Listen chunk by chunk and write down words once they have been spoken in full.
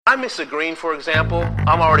I miss a green, for example,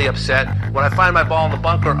 I'm already upset. When I find my ball in the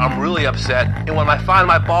bunker, I'm really upset. And when I find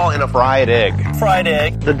my ball in a fried egg. Fried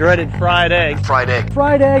egg. The dreaded fried egg. Fried egg.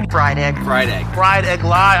 Fried egg. Fried egg. Fried egg. Fried egg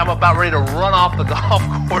lie, I'm about ready to run off the golf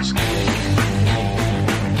course.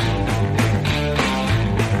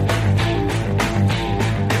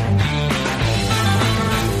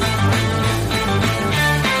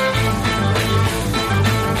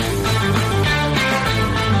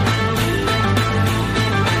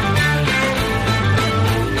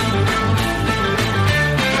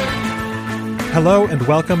 Hello and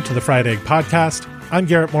welcome to the Fried Egg Podcast. I'm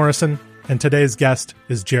Garrett Morrison, and today's guest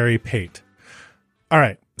is Jerry Pate. All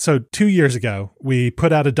right, so 2 years ago, we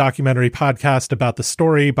put out a documentary podcast about the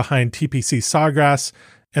story behind TPC Sawgrass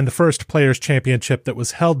and the first Players' Championship that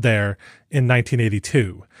was held there in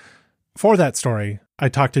 1982. For that story, I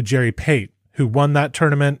talked to Jerry Pate, who won that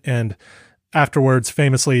tournament and afterwards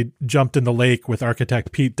famously jumped in the lake with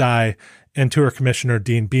architect Pete Dye and tour commissioner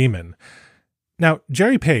Dean Beeman. Now,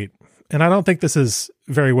 Jerry Pate, and I don't think this is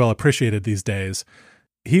very well appreciated these days,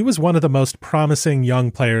 he was one of the most promising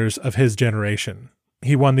young players of his generation.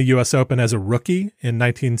 He won the U.S. Open as a rookie in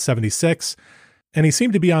 1976, and he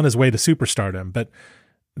seemed to be on his way to superstardom, but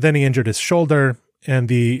then he injured his shoulder, and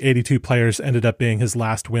the 82 Players ended up being his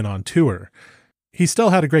last win on tour. He still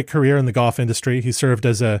had a great career in the golf industry. He served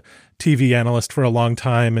as a TV analyst for a long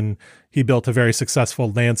time, and he built a very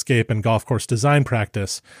successful landscape and golf course design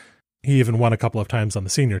practice. He even won a couple of times on the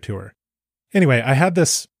senior tour. Anyway, I had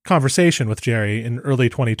this conversation with Jerry in early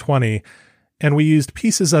 2020, and we used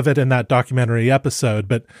pieces of it in that documentary episode,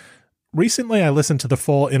 but recently I listened to the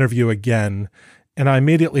full interview again, and I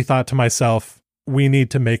immediately thought to myself, we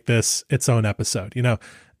need to make this its own episode.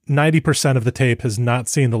 90% of the tape has not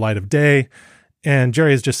seen the light of day, and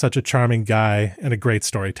Jerry is just such a charming guy and a great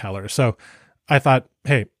storyteller. So I thought,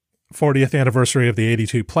 hey, 40th anniversary of the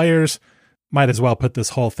 82 Players, might as well put this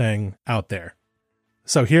whole thing out there.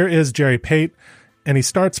 So here is Jerry Pate, and he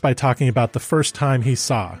starts by talking about the first time he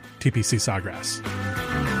saw TPC Sawgrass.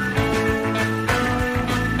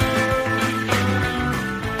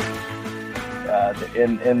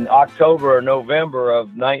 In October or November of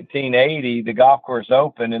 1980, the golf course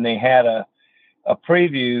opened, and they had a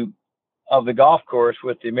preview of the golf course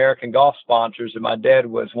with the American golf sponsors, and my dad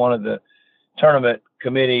was one of the tournament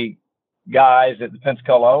committee guys at the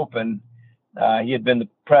Pensacola Open. He had been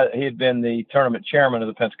the tournament chairman of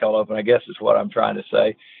the Pensacola Open, I guess is what I'm trying to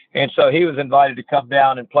say. And so he was invited to come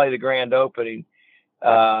down and play the grand opening.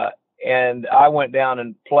 And I went down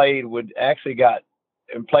and played with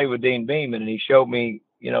Dean Beeman, and he showed me,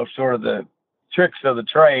 sort of the tricks of the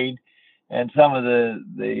trade and some of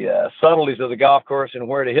the subtleties of the golf course and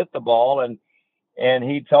where to hit the ball. And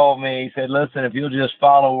he told me, he said, listen, if you'll just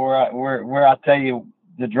follow where I tell you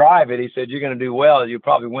to drive it, he said, you're going to do well. You'll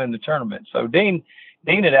probably win the tournament. So Dean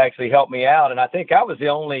had actually helped me out. And I think I was the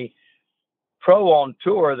only pro on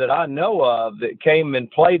tour that I know of that came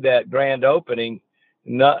and played that grand opening.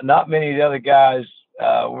 Not many of the other guys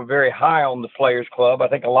were very high on the Players Club. I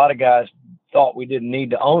think a lot of guys thought we didn't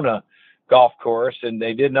need to own a golf course, and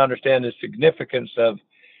they didn't understand the significance of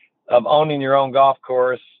owning your own golf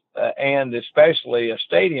course and especially a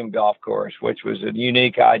stadium golf course, which was a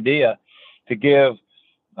unique idea to give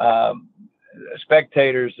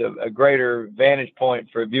spectators a greater vantage point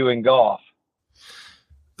for viewing golf.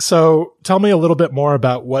 So tell me a little bit more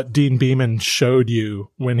about what Dean Beeman showed you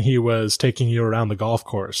when he was taking you around the golf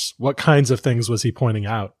course. What kinds of things was he pointing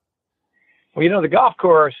out? Well, the golf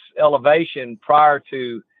course elevation prior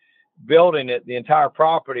to building it, the entire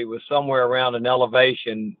property was somewhere around an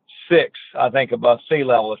elevation 6, I think, above sea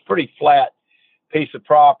level. It's a pretty flat piece of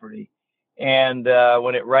property. And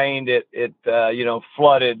when it rained, it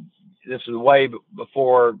flooded. This was way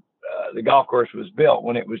before the golf course was built,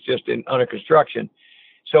 when it was just under construction.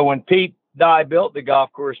 So when Pete Dye built the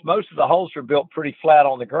golf course, most of the holes were built pretty flat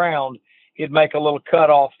on the ground. He'd make a little cut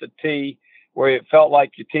off the tee where it felt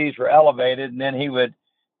like your tees were elevated, and then he would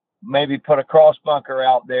maybe put a cross bunker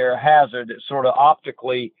out there, hazard, that sort of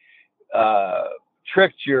optically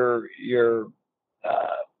tricked your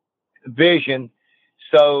vision.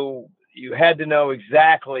 So you had to know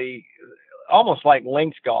exactly, almost like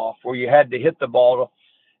links golf, where you had to hit the ball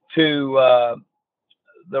to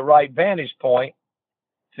the right vantage point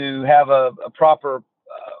to have a proper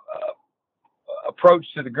approach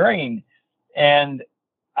to the green. And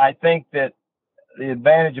I think that the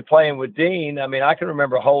advantage of playing with Dean, I can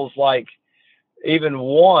remember holes like even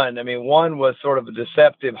one. One was sort of a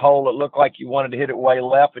deceptive hole. It looked like you wanted to hit it way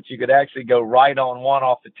left, but you could actually go right on one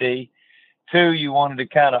off the tee. Two, you wanted to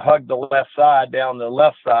kind of hug the left side down the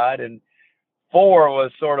left side. And 4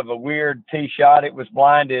 was sort of a weird tee shot. It was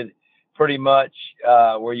blinded pretty much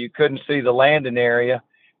where you couldn't see the landing area,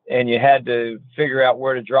 and you had to figure out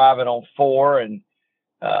where to drive it on 4. And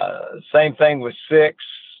same thing with 6,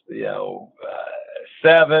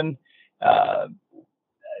 7.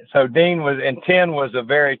 So Dean was, and 10 was a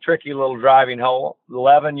very tricky little driving hole.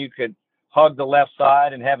 11, you could hug the left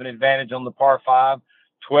side and have an advantage on the par 5.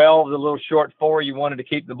 12, the little short 4, you wanted to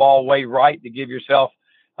keep the ball way right to give yourself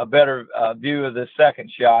a better view of the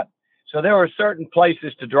second shot. So there were certain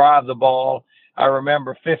places to drive the ball. I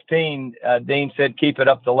remember 15, Dean said, keep it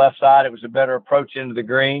up the left side. It was a better approach into the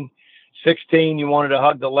green. 16, you wanted to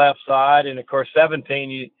hug the left side. And of course,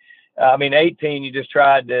 18, you just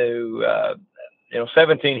tried to,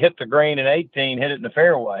 17 hit the green and 18 hit it in the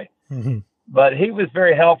fairway. Mm-hmm. But he was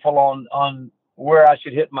very helpful on where I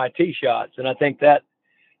should hit my tee shots. And I think that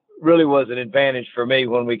really was an advantage for me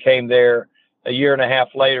when we came there a year and a half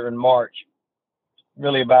later in March.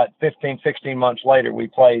 Really about 15, 16 months later, we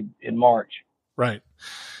played in March. Right.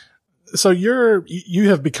 So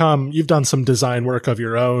you've done some design work of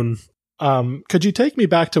your own. Could you take me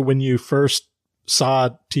back to when you first saw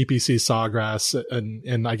TPC Sawgrass,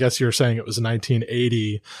 and I guess you're saying it was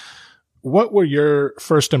 1980. What were your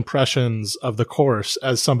first impressions of the course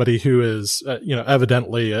as somebody who is,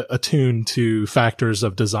 evidently attuned to factors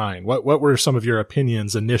of design? What were some of your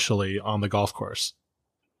opinions initially on the golf course?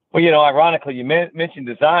 Well, ironically, you mentioned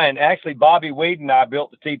design. Actually, Bobby Weed and I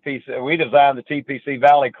built the TPC. We designed the TPC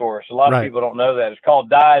Valley course. A lot of people don't know that. It's called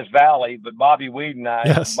Dyes Valley, but Bobby Weed and I,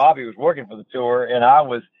 yes. Bobby was working for the tour, and I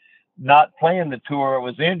was not playing the tour. I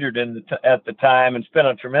was injured at the time and spent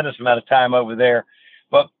a tremendous amount of time over there.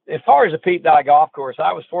 But as far as the Pete Dye golf course,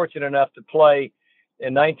 I was fortunate enough to play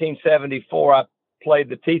in 1974. I played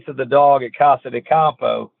the Teeth of the Dog at Casa de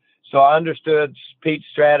Campo. So I understood Pete's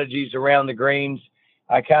strategies around the greens.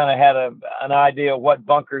 I kind of had an idea of what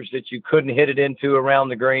bunkers that you couldn't hit it into around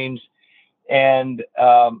the greens. And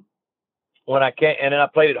when I came, and then I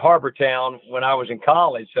played at Harbor Town when I was in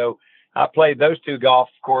college. So I played those 2 golf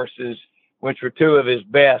courses, which were 2 of his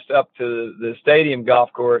best, up to the stadium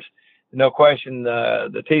golf course. No question,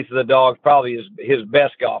 the Teeth of the Dog probably is his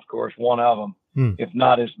best golf course, one of them, if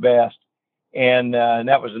not his best. And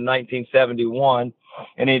that was in 1971.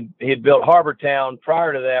 And he'd built Harbor Town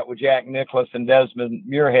prior to that with Jack Nicklaus and Desmond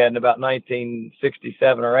Muirhead in about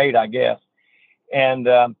 1967 or 8, I guess. And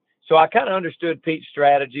so I kind of understood Pete's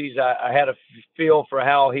strategies. I had a feel for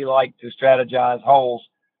how he liked to strategize holes.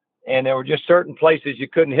 And there were just certain places you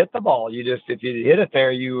couldn't hit the ball. If you hit it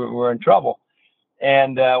there, you were in trouble.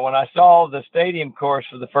 And when I saw the stadium course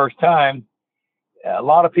for the first time, a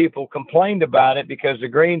lot of people complained about it because the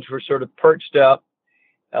greens were sort of perched up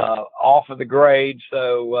off of the grade.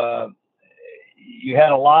 So you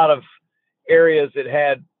had a lot of areas that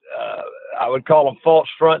had, I would call them false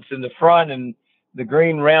fronts in the front, and the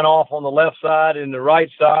green ran off on the left side and the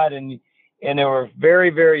right side. And there were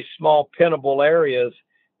very, very small pinnable areas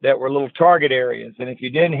that were little target areas. And if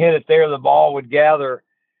you didn't hit it there, the ball would gather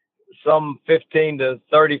some 15 to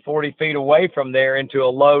 30, 40 feet away from there into a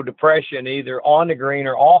low depression, either on the green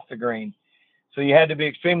or off the green. So you had to be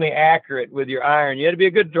extremely accurate with your iron. You had to be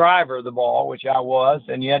a good driver of the ball, which I was,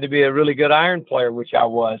 and you had to be a really good iron player, which I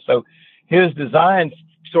was. So his design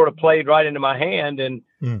sort of played right into my hand. And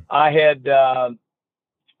I had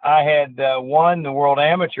won the World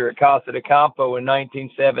Amateur at Casa de Campo in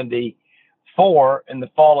 1974, in the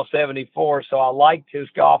fall of 74. So I liked his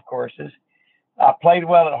golf courses. I played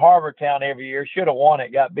well at Harbor Town every year. Should have won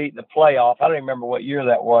it. Got beat in the playoff. I don't even remember what year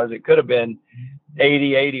that was. It could have been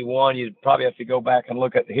 80, 81. You'd probably have to go back and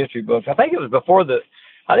look at the history books. I think it was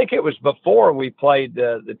before we played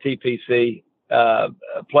the TPC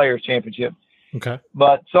Players Championship. Okay.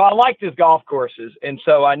 But so I liked his golf courses, and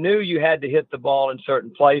so I knew you had to hit the ball in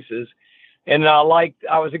certain places. And I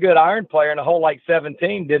was a good iron player, and a hole like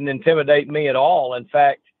 17 didn't intimidate me at all. In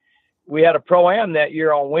fact, we had a Pro-Am that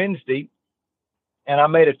year on Wednesday, and I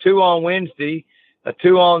made a 2 on Wednesday, a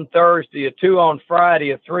 2 on Thursday, a 2 on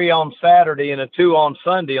Friday, a 3 on Saturday, and a 2 on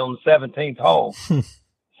Sunday on the 17th hole.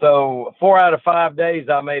 So 4 out of 5 days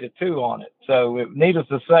I made a 2 on it. So needless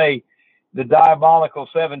to say, the diabolical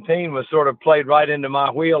 17 was sort of played right into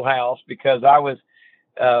my wheelhouse because I was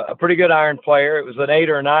a pretty good iron player. It was an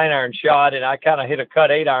 8 or a 9 iron shot, and I kind of hit a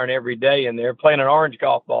cut 8 iron every day in there, playing an orange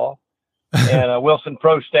golf ball. And a Wilson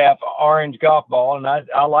Pro Staff orange golf ball. And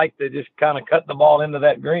I like to just kind of cut the ball into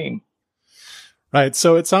that green. Right.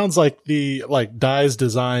 So it sounds like Dye's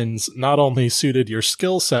designs not only suited your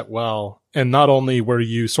skill set well, And not only were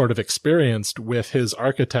you sort of experienced with his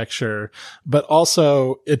architecture, but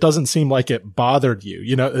also it doesn't seem like it bothered you.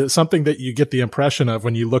 You know, it's something that you get the impression of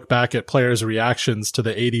when you look back at players' reactions to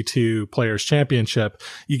the 82 Players Championship.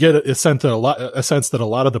 You get a sense that a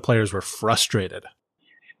lot of the players were frustrated.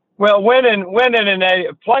 Well, playing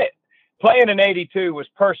in 82 was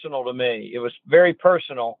personal to me. It was very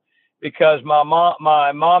personal because my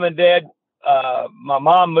mom and dad, my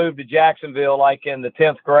mom moved to Jacksonville like in the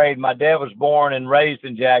 10th grade. My dad was born and raised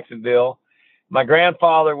in Jacksonville. My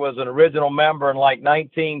grandfather was an original member in like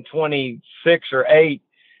 1926 or 8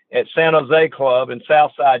 at San Jose Club in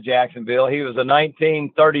Southside Jacksonville. He was a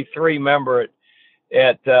 1933 member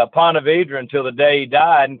at Ponte Vedra until the day he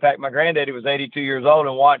died. In fact, my granddaddy was 82 years old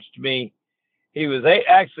and watched me. He was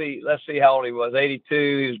actually, let's see how old he was, 82.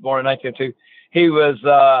 He was born in 1902. He was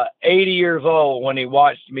 80 years old when he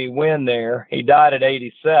watched me win there. He died at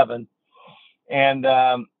 87. And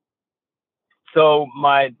so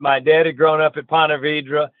my dad had grown up at Ponte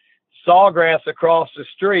Vedra. Sawgrass across the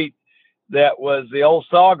street, that was the old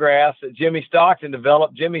Sawgrass that Jimmy Stockton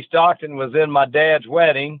developed. Jimmy Stockton was in my dad's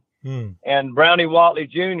wedding. And Brownie Watley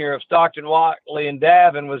Jr. of Stockton, Watley, and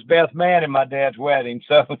Davin was best man in my dad's wedding.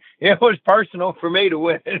 So it was personal for me to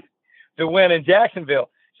win in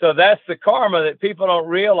Jacksonville. So that's the karma that people don't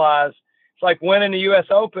realize. It's like winning the U.S.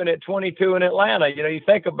 Open at 22 in Atlanta. You know, you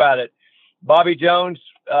think about it. Bobby Jones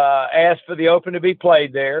asked for the Open to be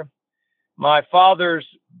played there. My father's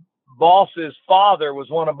boss's father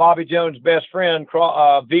was one of Bobby Jones' best friends,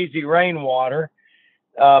 VZ Rainwater.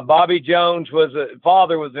 Bobby Jones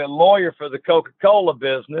father was a lawyer for the Coca-Cola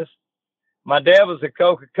business. My dad was a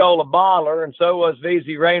Coca-Cola bottler, and so was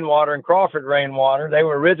VZ Rainwater and Crawford Rainwater. They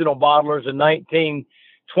were original bottlers in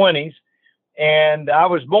 1920s. And I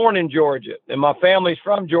was born in Georgia, and my family's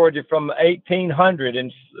from Georgia from 1800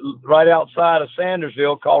 and right outside of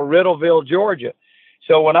Sandersville called Riddleville, Georgia.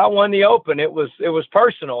 So when I won the Open, it was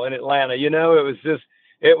personal in Atlanta. You know,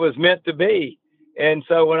 it was meant to be. And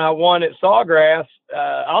so when I won at Sawgrass,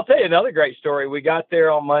 I'll tell you another great story. We got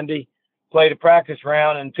there on Monday, played a practice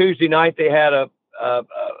round, and Tuesday night they had a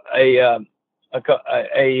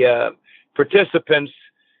participants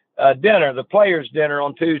dinner, the players' dinner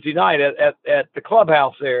on Tuesday night at the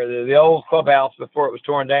clubhouse there, the old clubhouse before it was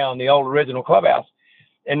torn down, the old original clubhouse.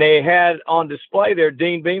 And they had on display there,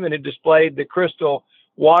 Dean Beeman had displayed the Crystal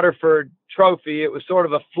Waterford Trophy. It was sort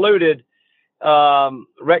of a fluted,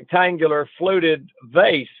 rectangular fluted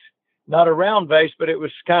vase, not a round vase, but it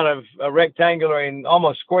was kind of a rectangular and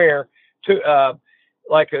almost square,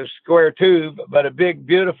 like a square tube, but a big,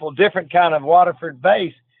 beautiful, different kind of Waterford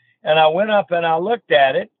vase. And I went up and I looked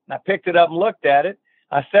at it. I picked it up and looked at it.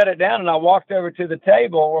 I set it down and I walked over to the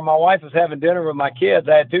table where my wife was having dinner with my kids.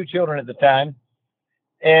 I had 2 children at the time.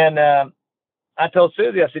 And I told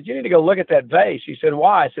Susie, I said, you need to go look at that vase. She said,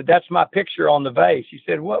 why? I said, that's my picture on the vase. She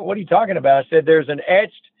said, what are you talking about? I said, there's an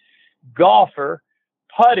etched golfer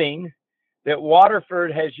putting that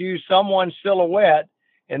Waterford has used someone's silhouette.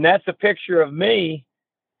 And that's a picture of me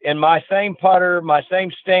in my same putter, my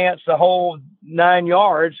same stance, the whole 9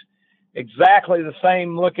 yards, exactly the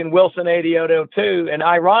same looking Wilson 8802. And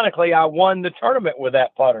ironically, I won the tournament with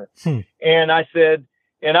that putter. And I said,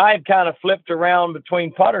 and I had kind of flipped around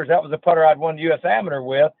between putters. That was the putter I'd won the U.S. Amateur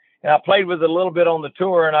with. And I played with it a little bit on the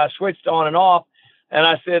tour, and I switched on and off. And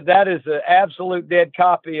I said, that is an absolute dead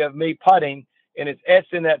copy of me putting, and it's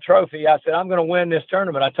etched in that trophy. I said, I'm going to win this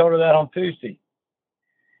tournament. I told her that on Tuesday.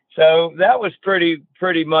 So that was pretty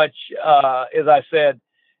much, as I said,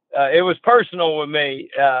 it was personal with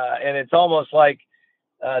me, and it's almost like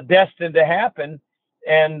destined to happen.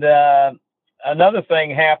 And another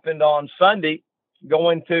thing happened on Sunday.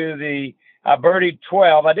 Going to I birdied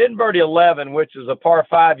 12. I didn't birdie 11, which is a par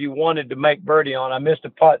 5 you wanted to make birdie on. I missed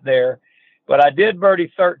a putt there, but I did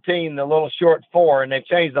birdie 13, the little short 4, and they've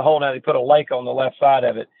changed the hole now. They put a lake on the left side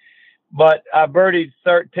of it. But I birdied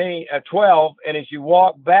 12, and as you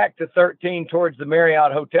walk back to 13 towards the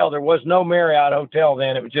Marriott Hotel, there was no Marriott Hotel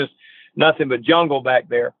then. It was just nothing but jungle back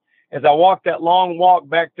there. As I walked that long walk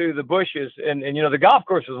back through the bushes, and you know, the golf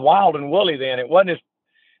course was wild and woolly then. It wasn't as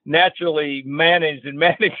naturally managed and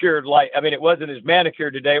manicured it wasn't as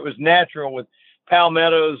manicured today. It was natural with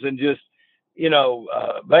palmettos and just, you know,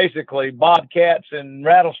 basically bobcats and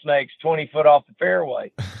rattlesnakes 20 foot off the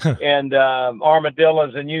fairway and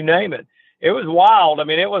armadillos and you name it. It was wild. I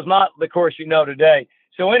mean, it was not the course you know today.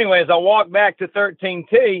 So anyway, as I walked back to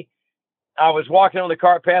 13T, I was walking on the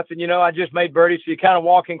cart path and, you know, I just made birdie. So you're kind of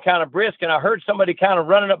walking kind of brisk, and I heard somebody kind of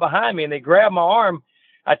running up behind me, and they grabbed my arm.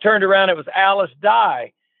 I turned around. It was Alice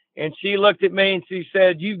Dye. And she looked at me and she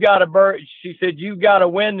said, you've got to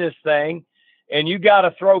win this thing. and you got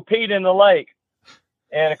to throw Pete in the lake.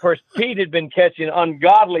 And of course, Pete had been catching an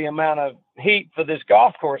ungodly amount of heat for this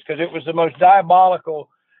golf course because it was the most diabolical.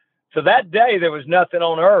 So that day there was nothing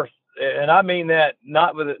on earth. And I mean that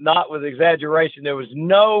not with exaggeration. There was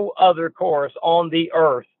no other course on the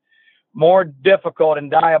earth more difficult and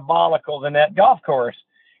diabolical than that golf course.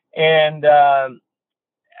 And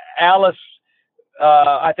Alice,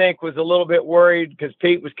 I think, was a little bit worried because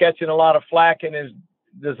Pete was catching a lot of flack in his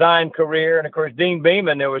design career. And of course, Dean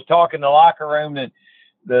Beeman, there was talk in the locker room that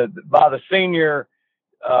by the senior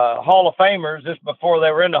Hall of Famers, just before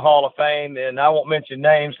they were in the Hall of Fame, and I won't mention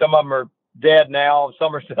names. Some of them are dead now.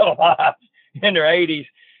 Some are still alive in their 80s.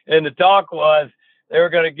 And the talk was they were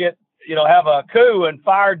going to have a coup and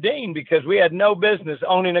fire Dean because we had no business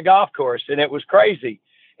owning a golf course. And it was crazy.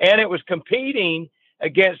 And it was competing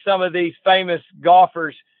against some of these famous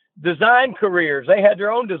golfers' design careers. They had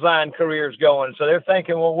their own design careers going. So they're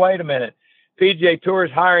thinking, well, wait a minute. PGA Tour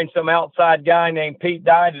is hiring some outside guy named Pete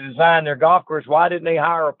Dye to design their golf course. Why didn't they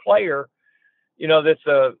hire a player, that's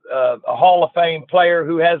a Hall of Fame player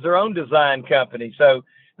who has their own design company? So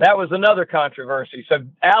that was another controversy. So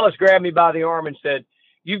Alice grabbed me by the arm and said,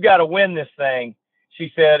 "You've got to win this thing."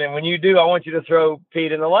 She said, "And when you do, I want you to throw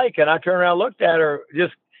Pete in the lake." And I turned around and looked at her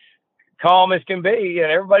just calm as can be.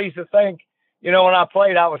 And everybody used to think, when I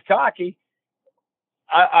played, I was cocky.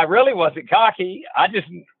 I really wasn't cocky. I just,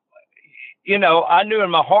 I knew in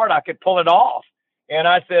my heart I could pull it off. And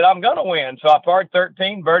I said, I'm going to win. So I parred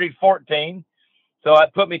 13, birdied 14. So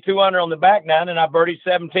it put me 2 under on the back nine, and I birdied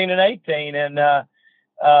 17 and 18. And,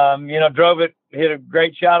 drove it, hit a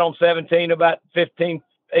great shot on 17, about 15,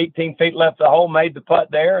 18 feet left the hole, made the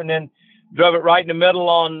putt there, and then drove it right in the middle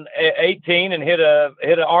on 18 and hit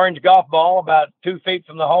an orange golf ball about 2 feet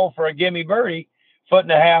from the hole for a gimme birdie,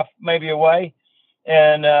 1.5 feet maybe away.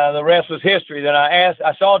 And the rest was history. Then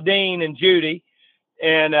I saw Dean and Judy,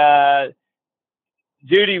 and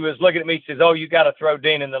Judy was looking at me. She says, "Oh, you got to throw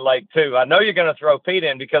Dean in the lake too. I know you're going to throw Pete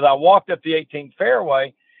in," because I walked up the 18th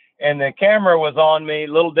fairway and the camera was on me.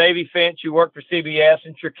 Little Davy Finch, who worked for CBS,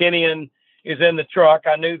 and Trukinian is in the truck.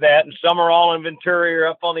 I knew that. And Summerall and Venturi are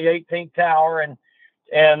up on the 18th tower. And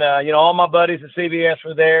all my buddies at CBS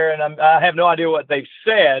were there. And I have no idea what they've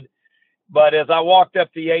said. But as I walked up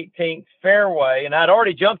the 18th fairway, and I'd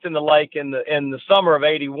already jumped in the lake in the summer of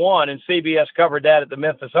 '81, and CBS covered that at the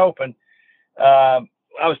Memphis Open.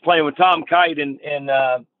 I was playing with Tom Kite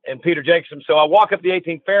and Peter Jacobson. So I walk up the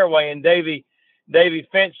 18th fairway, and Davy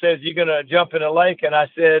Finch says, "You going to jump in the lake?" And I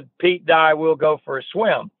said, "Pete Dye will go for a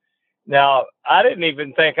swim." Now, I didn't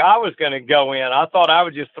even think I was going to go in. I thought I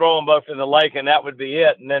would just throw them both in the lake and that would be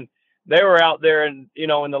it. And then they were out there in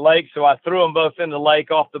the lake. So I threw them both in the lake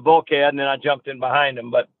off the bulkhead, and then I jumped in behind them.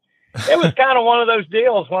 But it was kind of one of those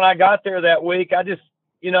deals when I got there that week. I just,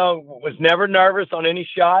 was never nervous on any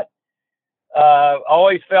shot.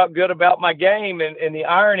 Always felt good about my game. And the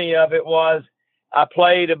irony of it was I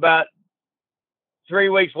played about 3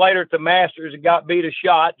 weeks later at the Masters and got beat a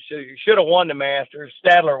shot. Should have won the Masters.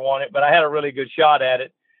 Stadler won it, but I had a really good shot at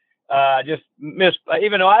it. Just missed,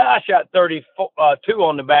 even though I shot 32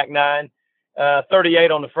 on the back nine,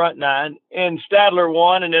 38 on the front nine, and Stadler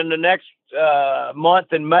won. And then the next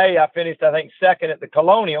month in May, I finished, I think, second at the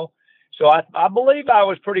Colonial. So I believe I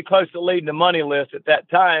was pretty close to leading the money list at that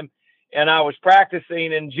time. And I was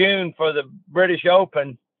practicing in June for the British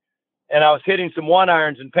Open, and I was hitting some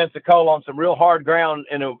 1-irons in Pensacola on some real hard ground,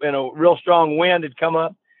 and a real strong wind had come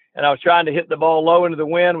up, and I was trying to hit the ball low into the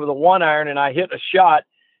wind with a 1-iron, and I hit a shot,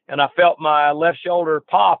 and I felt my left shoulder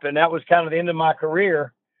pop, and that was kind of the end of my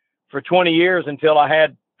career for 20 years until I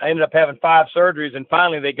ended up having 5 surgeries, and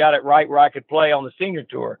finally they got it right where I could play on the senior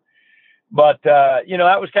tour. But, and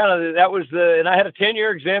I had a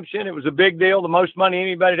 10-year exemption. It was a big deal. The most money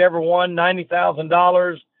anybody had ever won,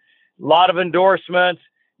 $90,000, a lot of endorsements.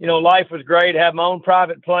 Life was great. I had my own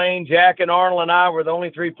private plane. Jack and Arnold and I were the only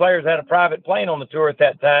 3 players that had a private plane on the tour at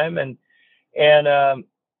that time. And I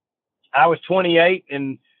was 28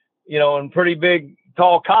 and, and pretty big,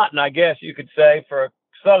 tall cotton, I guess you could say, for a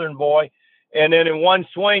Southern boy. And then in one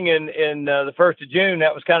swing in the 1st of June,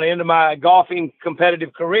 that was kind of into my golfing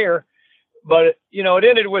competitive career. But, it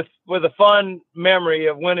ended with a fun memory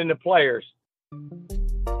of winning the Players.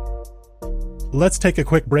 Let's take a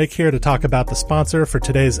quick break here to talk about the sponsor for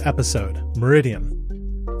today's episode,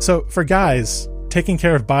 Meridian. So for guys, taking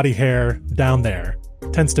care of body hair down there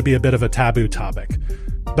tends to be a bit of a taboo topic.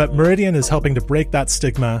 But Meridian is helping to break that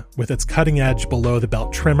stigma with its cutting-edge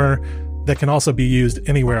below-the-belt trimmer that can also be used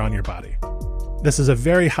anywhere on your body. This is a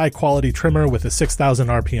very high-quality trimmer with a 6,000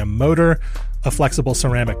 RPM motor, a flexible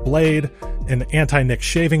ceramic blade, an anti-nick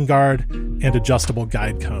shaving guard, and adjustable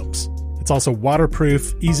guide combs. It's also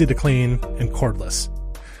waterproof, easy to clean, and cordless.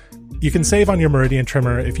 You can save on your Meridian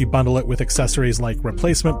trimmer if you bundle it with accessories like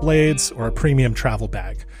replacement blades or a premium travel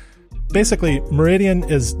bag. Basically, Meridian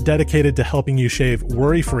is dedicated to helping you shave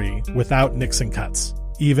worry-free without nicks and cuts,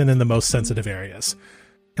 even in the most sensitive areas.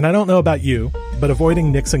 And I don't know about you, but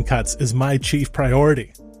avoiding nicks and cuts is my chief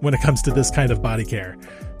priority when it comes to this kind of body care.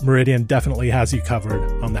 Meridian definitely has you covered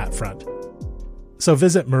on that front. So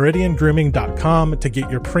visit meridiangrooming.com to get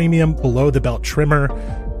your premium below-the-belt trimmer,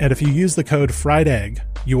 and if you use the code FRIEDEGG,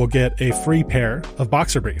 you will get a free pair of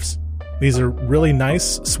boxer briefs. These are really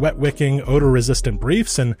nice, sweat-wicking, odor-resistant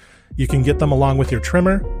briefs, and you can get them along with your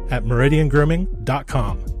trimmer at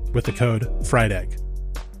meridiangrooming.com with the code FRIEDEGG.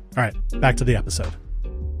 All right, back to the episode.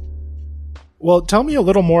 Well, tell me a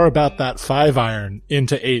little more about that 5-iron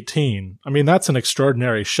into 18. I mean, that's an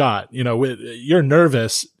extraordinary shot. You know, you're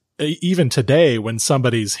nervous even today when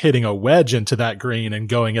somebody's hitting a wedge into that green and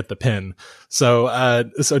going at the pin. So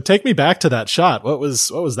take me back to that shot. What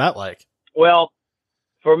was that like? Well,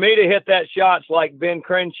 for me to hit that shot's like Ben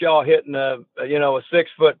Crenshaw hitting a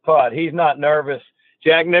 6-foot putt. He's not nervous.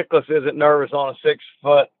 Jack Nicklaus isn't nervous on a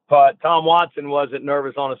 6-foot putt. Tom Watson wasn't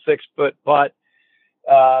nervous on a 6-foot putt.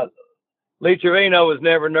 Lee Trevino was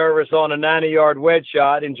never nervous on a 90-yard wedge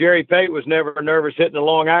shot, and Jerry Pate was never nervous hitting a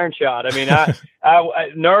long iron shot. I mean, I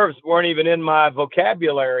nerves weren't even in my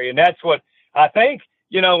vocabulary, and that's what I think.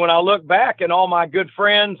 You know, when I look back and all my good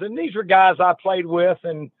friends, and these were guys I played with,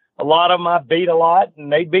 and a lot of them I beat a lot,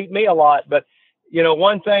 and they beat me a lot. But you know,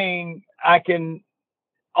 one thing I can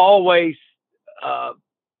always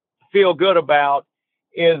feel good about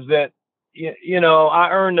is that I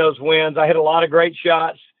earned those wins. I hit a lot of great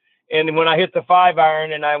shots. And when I hit the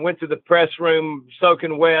 5-iron and I went to the press room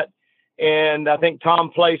soaking wet, and I think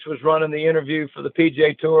Tom Place was running the interview for the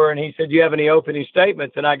PGA Tour, and he said, "Do you have any opening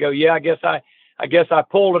statements?" And I go, "Yeah, I guess I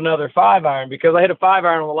pulled another 5-iron because I hit a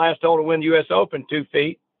 5-iron on the last hole to win the U.S. Open 2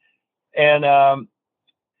 feet." And,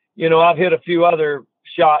 I've hit a few other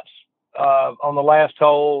shots on the last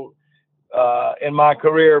hole in my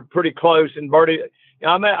career pretty close. And birdie,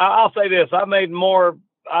 I'll say this,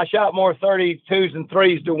 I shot more 32s and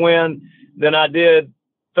 3s to win than I did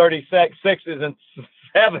 36s and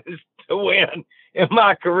 7s to win in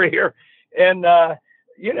my career. And, I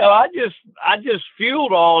just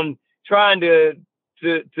fueled on trying to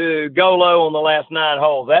go low on the last 9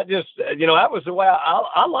 holes. That just, that was the way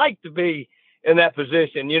I like to be in that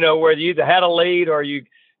position, where you either had a lead or you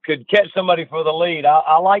could catch somebody for the lead.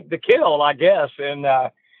 I like the kill, I guess. And,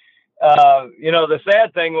 the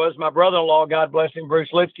sad thing was my brother-in-law, God bless him, Bruce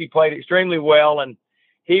Litsky, played extremely well. And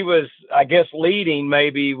he was, I guess, leading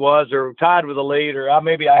or tied with the lead, or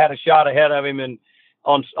maybe I had a shot ahead of him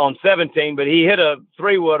on 17, but he hit a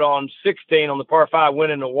 3-wood on 16 on the par 5,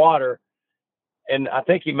 went in the water. And I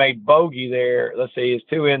think he made bogey there. Let's see, he's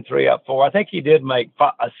 2 in, 3 up, 4. I think he did make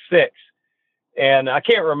a 6. And I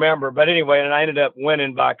can't remember, but anyway, and I ended up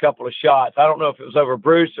winning by a couple of shots. I don't know if it was over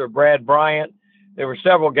Bruce or Brad Bryant. There were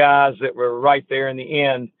several guys that were right there in the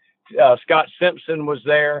end. Scott Simpson was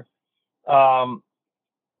there. But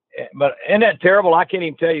isn't that terrible? I can't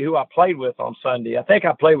even tell you who I played with on Sunday. I think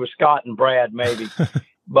I played with Scott and Brad maybe.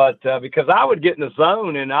 But because I would get in the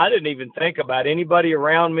zone and I didn't even think about anybody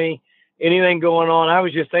around me, anything going on. I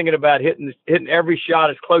was just thinking about hitting every shot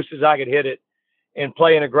as close as I could hit it and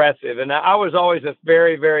playing aggressive. And I was always a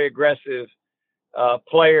very, very aggressive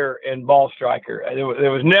player and ball striker.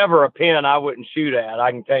 There was never a pin I wouldn't shoot at.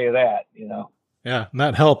 I can tell you that, Yeah, and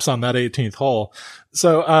that helps on that 18th hole.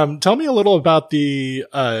 So, tell me a little about the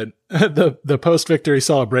post-victory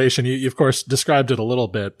celebration. You of course described it a little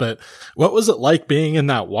bit, but what was it like being in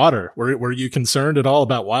that water? Were you concerned at all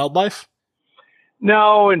about wildlife?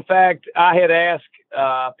 No, in fact, I had asked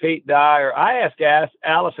Pete Dye, I asked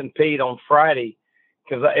Alice and Pete on Friday,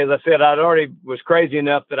 because as I said, I'd already was crazy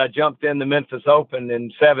enough that I jumped in the Memphis Open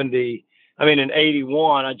in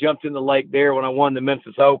 81. I jumped in the lake there when I won the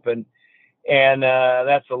Memphis Open. And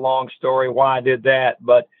that's a long story why I did that.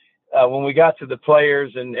 But when we got to the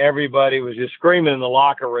players and everybody was just screaming in the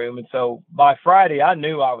locker room. And so by Friday, I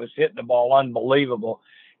knew I was hitting the ball unbelievable.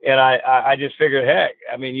 And I just figured, heck,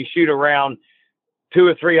 I mean, you shoot around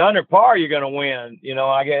 200 or 300 par, you're going to win.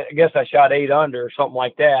 I guess I shot 8 under or something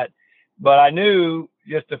like that. But I knew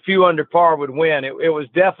just a few under par would win. It was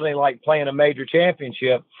definitely like playing a major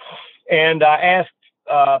championship. And I asked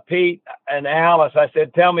Pete and Alice, I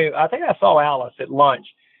said, tell me, I think I saw Alice at lunch.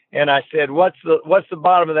 And I said, what's the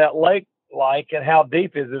bottom of that lake like and how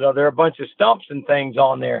deep is it? Are there a bunch of stumps and things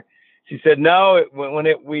on there? She said, no,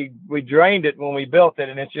 we drained it when we built it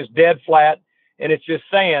and it's just dead flat and it's just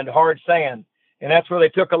sand, hard sand. and that's where they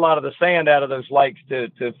took a lot of the sand out of those lakes to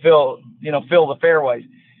fill the fairways.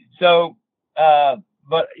 So,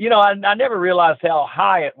 but I never realized how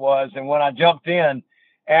high it was, and when I jumped in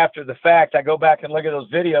after the fact, I go back and look at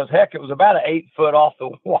those videos. Heck, it was about 8 foot off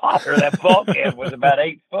the water. That bulkhead was about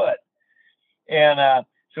 8 foot, and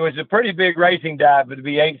so it's a pretty big racing dive, but to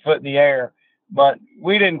be 8 foot in the air. But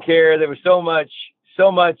we didn't care. There was so much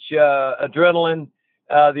adrenaline,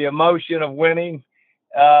 the emotion of winning.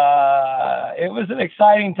 It was an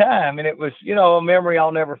exciting time, and it was, a memory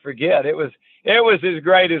I'll never forget. It was as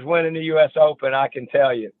great as winning the U.S. Open, I can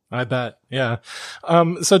tell you. I bet. Yeah.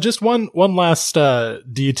 So just one last,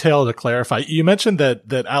 detail to clarify. You mentioned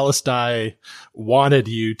that Alice Dye wanted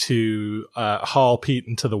you to, haul Pete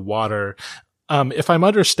into the water. If I'm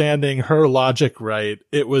understanding her logic right,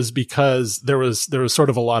 it was because there was sort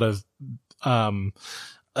of a lot of,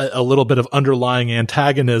 a little bit of underlying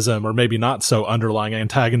antagonism, or maybe not so underlying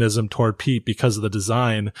antagonism toward Pete because of the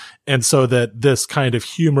design. And so that this kind of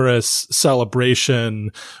humorous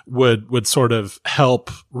celebration would sort of help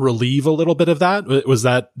relieve a little bit of that. Was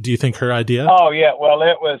that, do you think, her idea? Oh yeah. Well,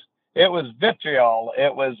 it was vitriol.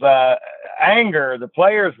 It was, anger. The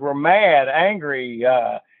players were mad, angry.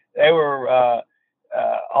 They were,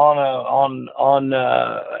 about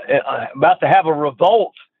to have a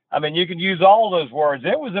revolt. I mean, you could use all those words.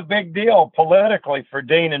 It was a big deal politically for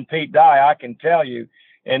Dean and Pete Dye, I can tell you.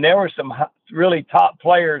 And there were some really top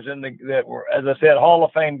players that were, as I said, Hall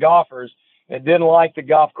of Fame golfers that didn't like the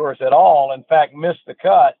golf course at all. In fact, missed the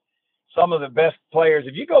cut. Some of the best players.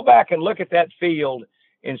 If you go back and look at that field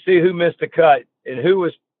and see who missed the cut and who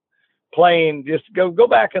was playing, just go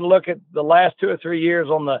back and look at the last 2 or 3 years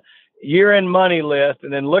on the year-end money list,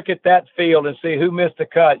 and then look at that field and see who missed the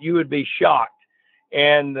cut. You would be shocked.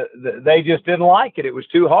 And they just didn't like it. It was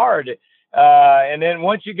too hard. And then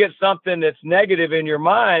once you get something that's negative in your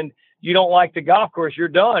mind, you don't like the golf course, you're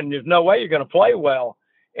done. There's no way you're going to play well.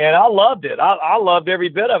 And I loved it. I loved every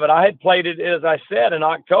bit of it. I had played it, as I said, in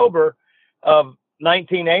October of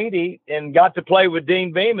 1980, and got to play with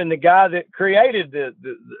Dean Beeman, the guy that created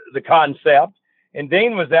the concept. And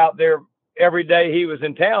Dean was out there every day he was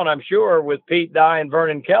in town, I'm sure, with Pete Dye and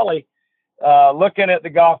Vernon Kelly, looking at the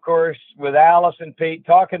golf course with Alice and Pete,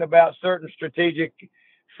 talking about certain strategic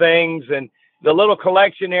things and the little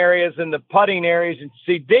collection areas and the putting areas. And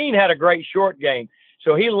see, Dean had a great short game,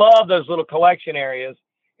 so he loved those little collection areas.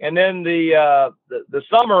 And then the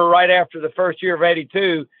summer right after the first year of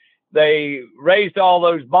 '82, they raised all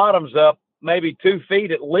those bottoms up maybe 2 feet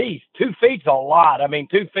at least. 2 feet's a lot. I mean,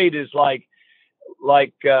 2 feet is like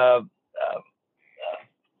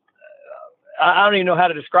I don't even know how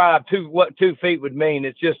to describe what 2 feet would mean.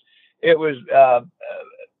 It's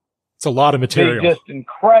a lot of material. Just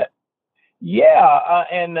incredible. Yeah.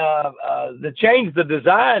 And to change the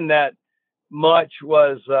design that much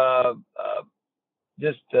was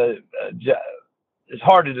it's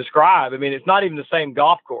hard to describe. I mean, it's not even the same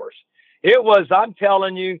golf course. It was, I'm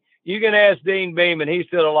telling you, you can ask Dean Beeman, he's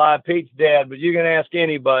still alive, Pete's dead, but you can ask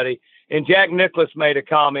anybody. And Jack Nicklaus made a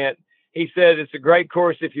comment. He said, it's a great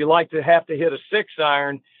course if you like to have to hit a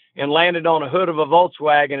 6-iron and land it on a hood of a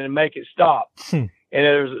Volkswagen and make it stop. And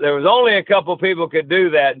there was only a couple of people could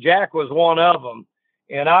do that. Jack was one of them.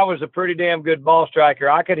 And I was a pretty damn good ball striker.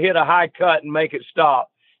 I could hit a high cut and make it stop.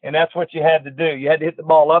 And that's what you had to do. You had to hit the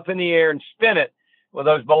ball up in the air and spin it with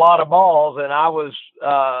those Bellata balls. And I was,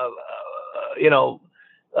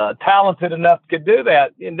 talented enough to do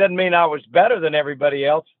that. It doesn't mean I was better than everybody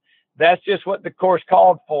else. That's just what the course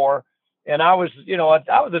called for. And I was,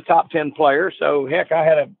 I was a top 10 player. So heck, I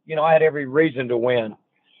had every reason to win.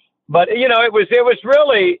 But, it was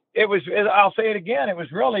really, I'll say it again. It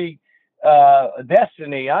was really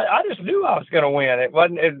destiny. I just knew I was going to win. It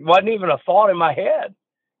wasn't even a thought in my head.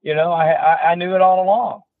 I knew it all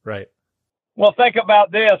along. Right. Well, think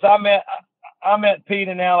about this. I met Pete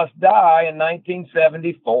and Alice Dye in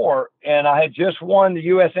 1974, and I had just won the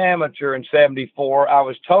U.S. Amateur in '74. I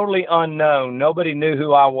was totally unknown. Nobody knew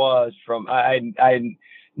who I was. I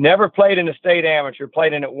never played in the state amateur,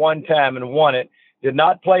 played in it one time and won it. Did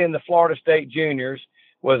not play in the Florida State Juniors.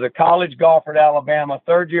 Was a college golfer at Alabama,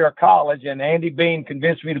 third year of college, and Andy Bean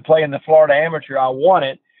convinced me to play in the Florida Amateur. I won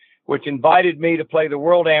it, which invited me to play the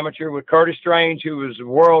World Amateur with Curtis Strange, who was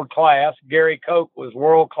world class. Gary Koch was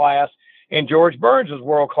world class. And George Burns was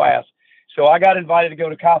world class. So I got invited to go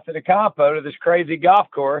to Casa de Campo to this crazy golf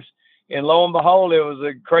course. And lo and behold, it was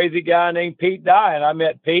a crazy guy named Pete Dye. And I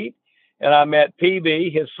met Pete, and I met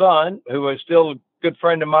PB, his son, who was still a good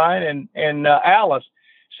friend of mine, and Alice.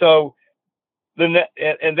 So then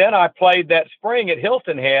I played that spring at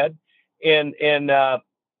Hilton Head in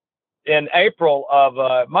in April of,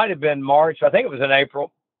 it might have been March. I think it was in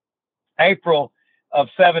April of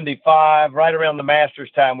 75, right around the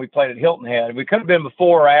Masters time, we played at Hilton Head. We could have been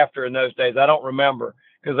before or after in those days. I don't remember,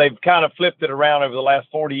 because they've kind of flipped it around over the last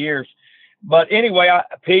 40 years. But anyway,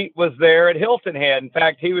 Pete was there at Hilton Head. In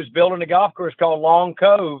fact, he was building a golf course called Long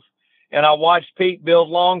Cove, and I watched Pete build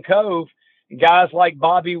Long Cove. And guys like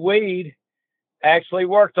Bobby Weed actually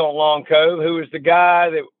worked on Long Cove, who was the guy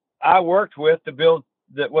that I worked with to build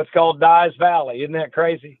what's called Dyes Valley. Isn't that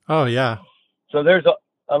crazy? Oh, yeah. So there's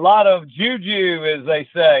a lot of juju, as they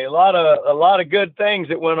say, a lot of good things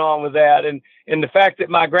that went on with that. And the fact that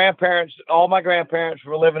all my grandparents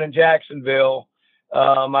were living in Jacksonville.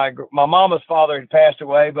 My mama's father had passed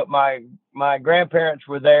away, but my grandparents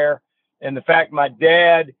were there. And the fact my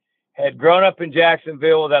dad had grown up in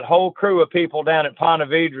Jacksonville with that whole crew of people down at Ponte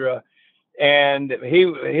Vedra. And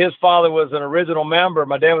his father was an original member.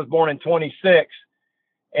 My dad was born in 26.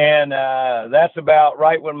 And that's about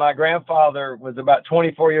right when my grandfather was about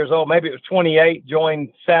 24 years old. Maybe it was 28,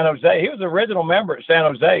 joined San Jose. He was the original member at San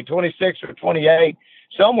Jose, 26 or 28,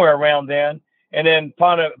 somewhere around then. And then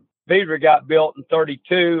Ponte Vedra got built in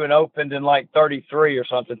 32 and opened in like 33 or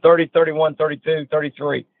something, 30, 31, 32,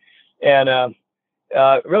 33. And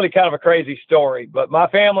really kind of a crazy story. But my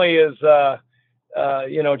family is,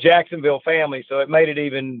 Jacksonville family. So it made it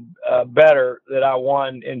even better that I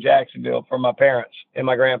won in Jacksonville from my parents and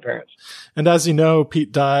my grandparents. And as you know,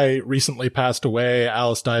 Pete Dye recently passed away.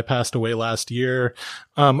 Alice Dye passed away last year.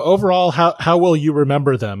 Overall, how will you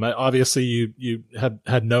remember them? Obviously, you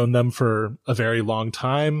had known them for a very long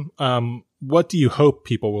time. What do you hope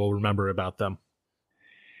people will remember about them?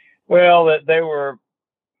 Well, that they were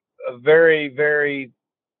very, very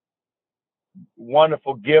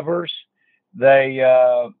wonderful givers. They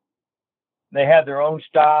had their own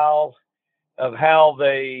style of how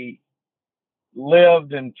they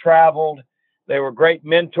lived and traveled. They were great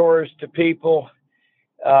mentors to people.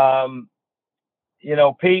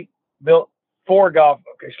 Pete built 5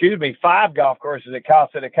 golf courses at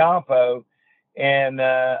Casa de Campo. And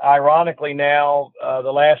ironically now,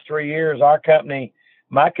 the last 3 years,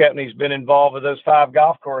 my company's been involved with those 5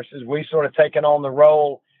 golf courses. We sort of taken on the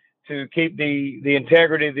role to keep the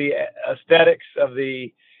integrity of the aesthetics of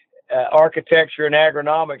the architecture and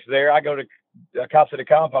agronomics there. I go to Casa de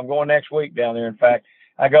Campo. I'm going next week down there. In fact,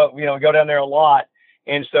 we go down there a lot.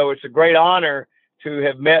 And so it's a great honor to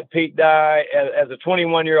have met Pete Dye as a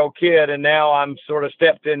 21-year-old kid. And now I'm sort of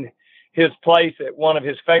stepped in his place at one of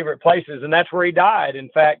his favorite places. And that's where he died. In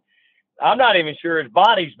fact, I'm not even sure his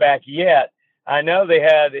body's back yet. I know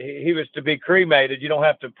he was to be cremated. You don't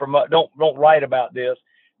have to promote, don't write about this.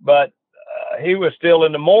 But he was still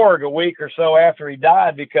in the morgue a week or so after he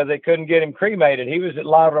died because they couldn't get him cremated. He was at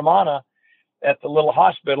La Romana at the little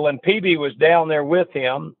hospital, and PB was down there with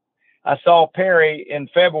him. I saw Perry in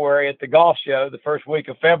February at the golf show, the first week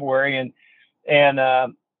of February, and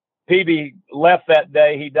PB left that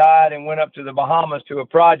day. He died and went up to the Bahamas to a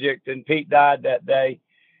project, and Pete died that day.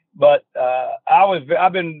 But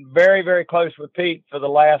I've been very, very close with Pete for the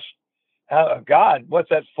last, what's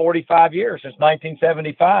that, 45 years, since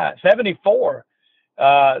 74. So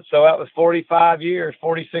that was 45 years,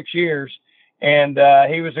 46 years. And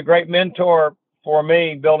he was a great mentor for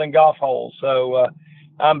me building golf holes. So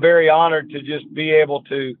I'm very honored to just be able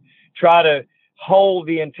to try to hold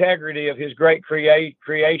the integrity of his great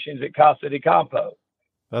creations at Casa de Campo.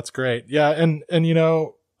 That's great. Yeah. And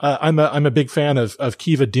I'm a big fan of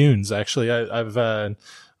Kiva Dunes. Actually, I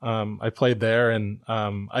played there, and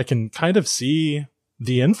I can kind of see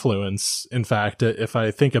the influence. In fact, if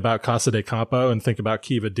I think about Casa de Campo and think about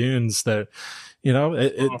Kiva Dunes, that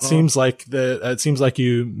it seems like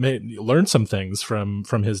you may learn some things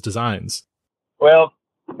from his designs. Well,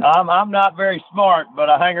 I'm not very smart, but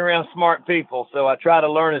I hang around smart people, so I try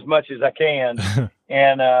to learn as much as I can,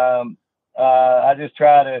 and I just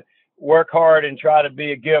try to work hard and try to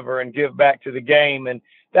be a giver and give back to the game. And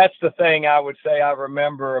that's the thing I would say I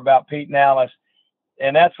remember about Pete and Alice.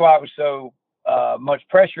 And that's why it was so much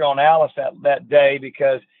pressure on Alice that day,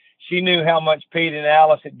 because she knew how much Pete and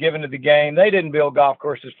Alice had given to the game. They didn't build golf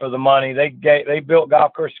courses for the money. They built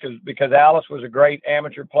golf courses because Alice was a great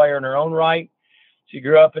amateur player in her own right. She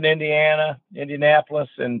grew up in Indianapolis,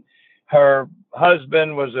 and her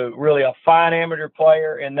husband was really a fine amateur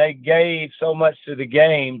player, and they gave so much to the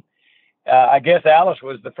game. I guess Alice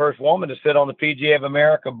was the first woman to sit on the PGA of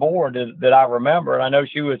America board that I remember. And I know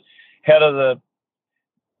she was head of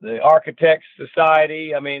the Architects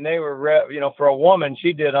Society. I mean, they were, for a woman,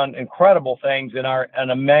 she did incredible things in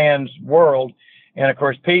a man's world. And of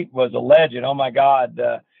course, Pete was a legend. Oh my God.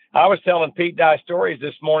 I was telling Pete Dye stories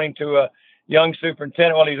this morning to young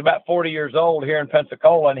superintendent. Well, he's about 40 years old here in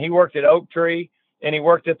Pensacola, and he worked at Oak Tree and he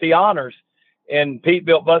worked at the Honors. And Pete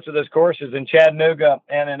built both of those courses in Chattanooga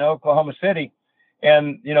and in Oklahoma City.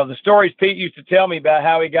 And, you know, the stories Pete used to tell me about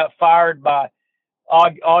how he got fired by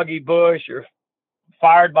Augie Bush or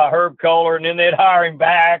fired by Herb Kohler, and then they'd hire him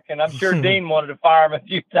back. And I'm sure Dean wanted to fire him a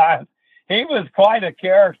few times. He was quite a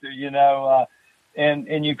character, you know,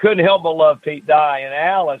 and you couldn't help but love Pete Dye. And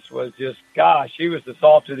Alice was just, gosh, she was the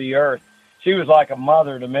salt of the earth. She was like a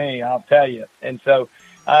mother to me, I'll tell you. And so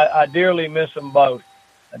I dearly miss them both.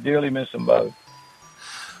 I dearly miss them both.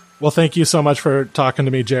 Well, thank you so much for talking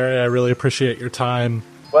to me, Jerry. I really appreciate your time.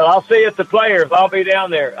 Well, I'll see you at the Players. I'll be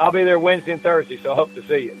down there. I'll be there Wednesday and Thursday, so I hope to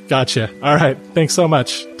see you. Gotcha. All right. Thanks so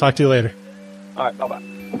much. Talk to you later. All right. Bye-bye.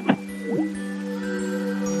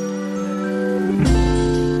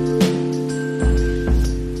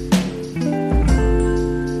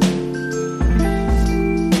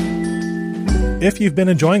 If you've been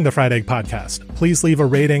enjoying the Fried Egg Podcast, please leave a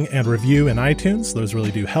rating and review in iTunes. Those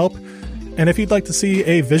really do help. And if you'd like to see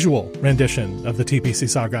a visual rendition of the TPC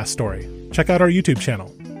Sawgrass story, check out our YouTube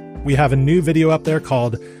channel. We have a new video up there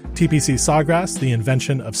called TPC Sawgrass, the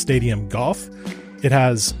Invention of Stadium Golf. It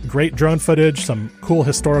has great drone footage, some cool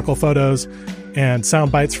historical photos, and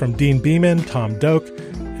sound bites from Dean Beeman, Tom Doak,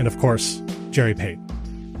 and of course, Jerry Pate.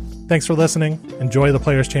 Thanks for listening. Enjoy the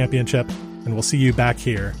Players' Championship, and we'll see you back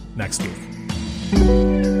here next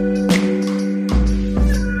week.